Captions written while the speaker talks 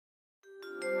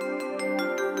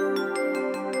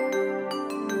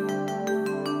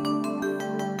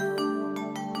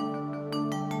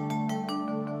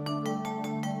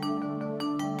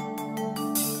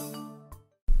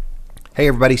Hey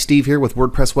everybody, Steve here with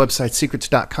WordPress Website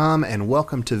Secrets.com, and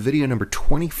welcome to video number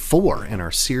 24 in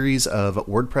our series of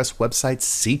WordPress Website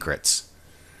Secrets.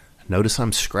 Notice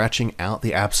I'm scratching out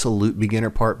the absolute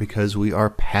beginner part because we are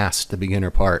past the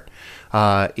beginner part.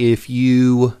 If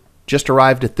you just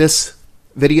arrived at this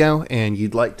video and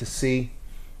you'd like to see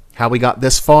how we got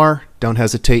this far, don't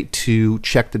hesitate to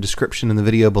check the description in the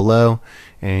video below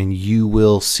and you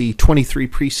will see 23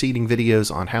 preceding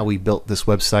videos on how we built this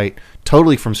website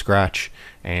totally from scratch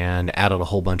and added a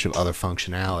whole bunch of other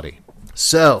functionality.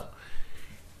 So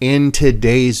in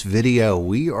today's video,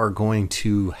 we are going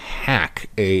to hack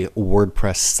a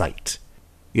WordPress site.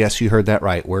 Yes, you heard that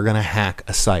right. We're going to hack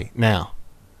a site. Now,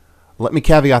 let me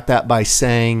caveat that by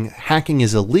saying hacking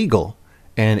is illegal,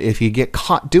 and if you get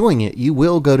caught doing it, you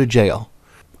will go to jail.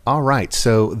 All right,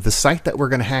 so the site that we're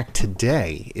going to hack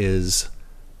today is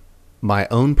my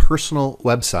own personal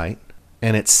website,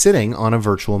 and it's sitting on a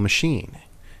virtual machine.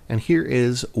 And here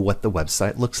is what the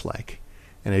website looks like.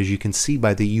 And as you can see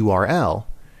by the URL,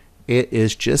 it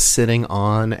is just sitting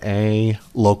on a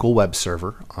local web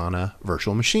server on a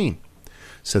virtual machine.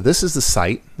 So this is the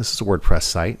site, this is a WordPress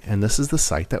site, and this is the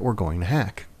site that we're going to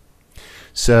hack.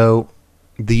 So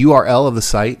the URL of the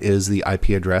site is the IP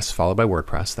address followed by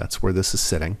WordPress. That's where this is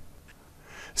sitting.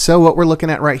 So what we're looking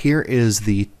at right here is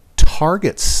the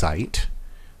target site.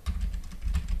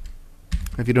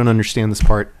 If you don't understand this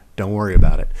part, don't worry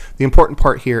about it. The important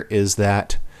part here is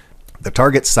that the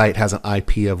target site has an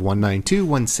IP of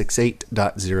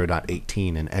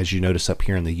 192.168.0.18, and as you notice up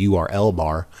here in the URL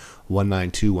bar,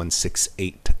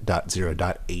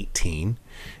 192.168.0.18,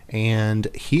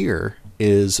 and here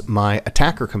is my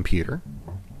attacker computer.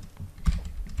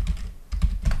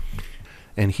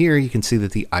 And here you can see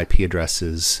that the IP address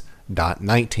is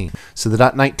 .19. So the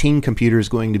 .19 computer is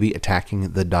going to be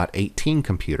attacking the .18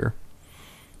 computer.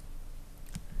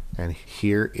 And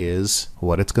here is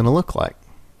what it's going to look like.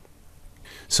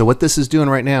 So what this is doing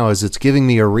right now is it's giving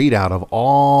me a readout of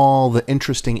all the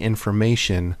interesting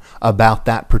information about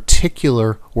that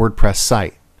particular WordPress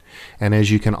site. And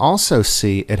as you can also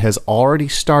see, it has already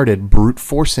started brute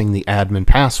forcing the admin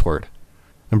password.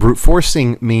 And brute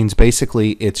forcing means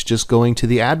basically it's just going to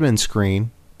the admin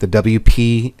screen, the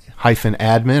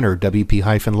WP-admin or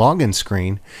WP-login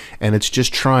screen, and it's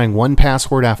just trying one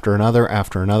password after another,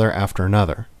 after another, after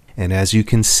another. And as you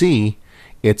can see,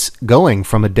 it's going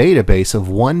from a database of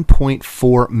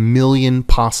 1.4 million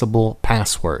possible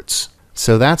passwords.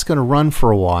 So that's going to run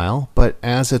for a while, but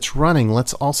as it's running,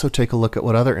 let's also take a look at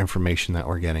what other information that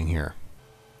we're getting here.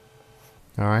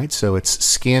 All right, so it's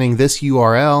scanning this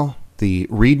URL. The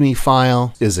README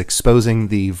file is exposing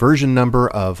the version number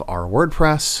of our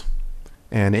WordPress,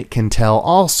 and it can tell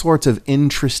all sorts of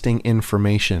interesting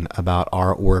information about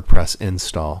our WordPress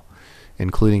install,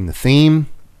 including the theme,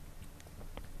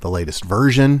 the latest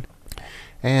version,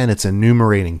 and it's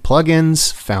enumerating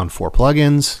plugins, found 4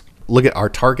 plugins. Look at our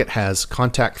target has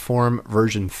contact form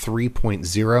version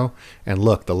 3.0, and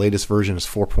look, the latest version is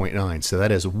 4.9, so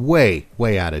that is way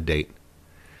out of date.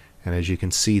 And as you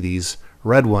can see, these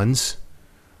red ones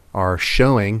are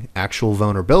showing actual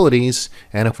vulnerabilities,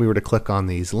 and if we were to click on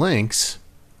these links,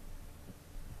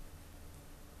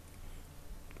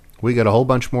 we get a whole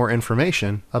bunch more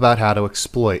information about how to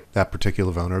exploit that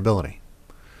particular vulnerability.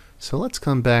 So let's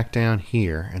come back down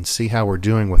here and see how we're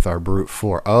doing with our brute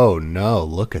force. Oh no,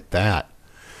 look at that.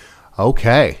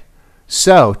 Okay,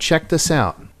 so check this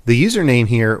out. The username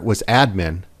here was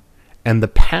admin, and the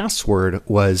password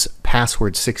was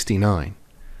password 69.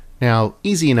 Now,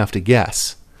 easy enough to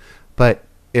guess, but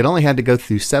it only had to go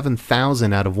through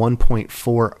 7,000 out of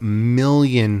 1.4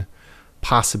 million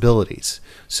possibilities.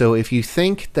 So if you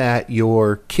think that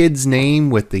your kid's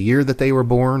name with the year that they were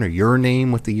born, or your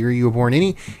name with the year you were born,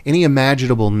 any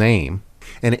imaginable name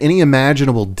and any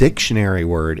imaginable dictionary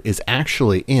word is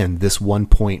actually in this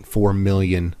 1.4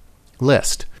 million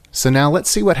list. So now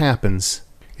let's see what happens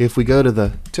if we go to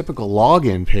the typical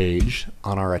login page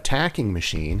on our attacking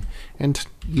machine and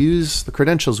use the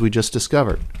credentials we just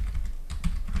discovered.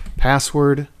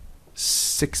 Password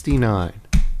 69.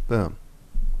 Boom.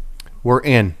 We're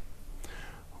in.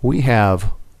 We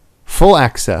have full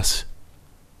access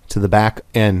to the back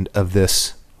end of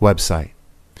this website.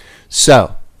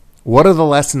 So, what are the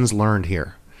lessons learned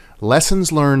here?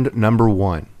 Lessons learned number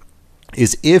 1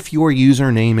 is if your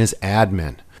username is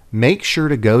admin, make sure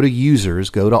to go to users,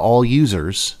 go to all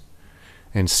users,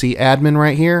 and see admin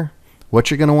right here.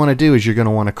 What you're going to want to do is you're going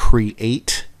to want to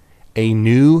create a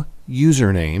new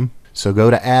username. So go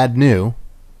to add new.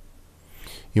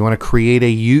 You want to create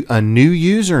a new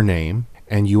username,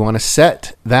 and you want to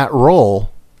set that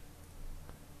role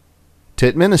to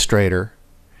administrator,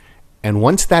 And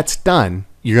once that's done,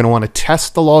 you're going to want to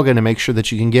test the login to make sure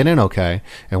that you can get in okay.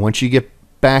 And once you get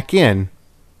back in,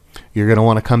 you're going to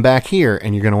want to come back here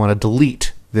and you're going to want to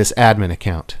delete this admin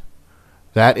account.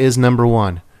 That is number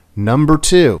one. Number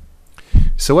two,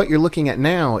 so what you're looking at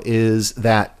now is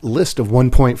that list of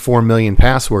 1.4 million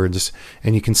passwords,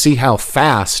 and you can see how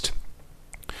fast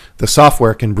the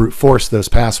software can brute force those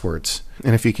passwords.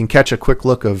 And if you can catch a quick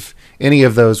look of any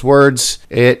of those words,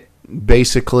 it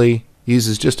basically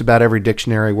uses just about every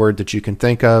dictionary word that you can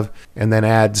think of and then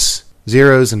adds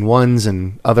zeros and ones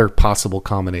and other possible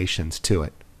combinations to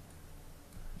it.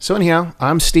 So anyhow,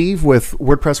 I'm Steve with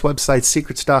WordPress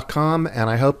and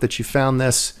I hope that you found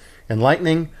this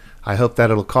enlightening. I hope that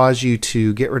it'll cause you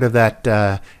to get rid of that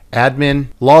admin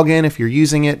login if you're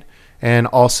using it, and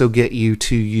also get you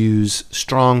to use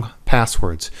strong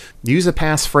passwords. Use a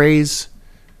passphrase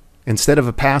instead of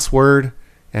a password,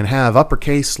 and have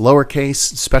uppercase, lowercase,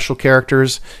 special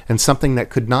characters, and something that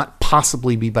could not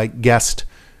possibly be guessed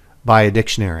by a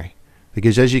dictionary.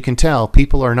 Because as you can tell,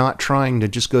 people are not trying to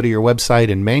just go to your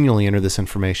website and manually enter this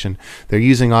information. They're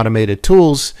using automated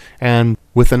tools, and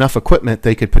with enough equipment,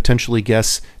 they could potentially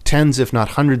guess tens, if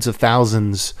not hundreds of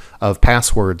thousands of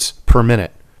passwords per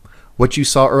minute. What you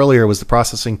saw earlier was the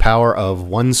processing power of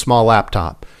one small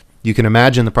laptop. You can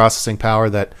imagine the processing power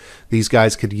that these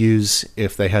guys could use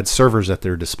if they had servers at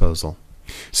their disposal.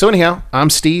 So anyhow, I'm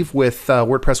Steve with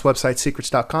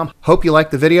WordPress. Hope you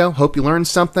liked the video. Hope you learned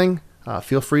something.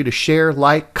 Feel free to share,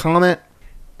 like, comment,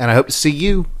 and I hope to see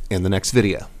you in the next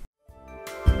video.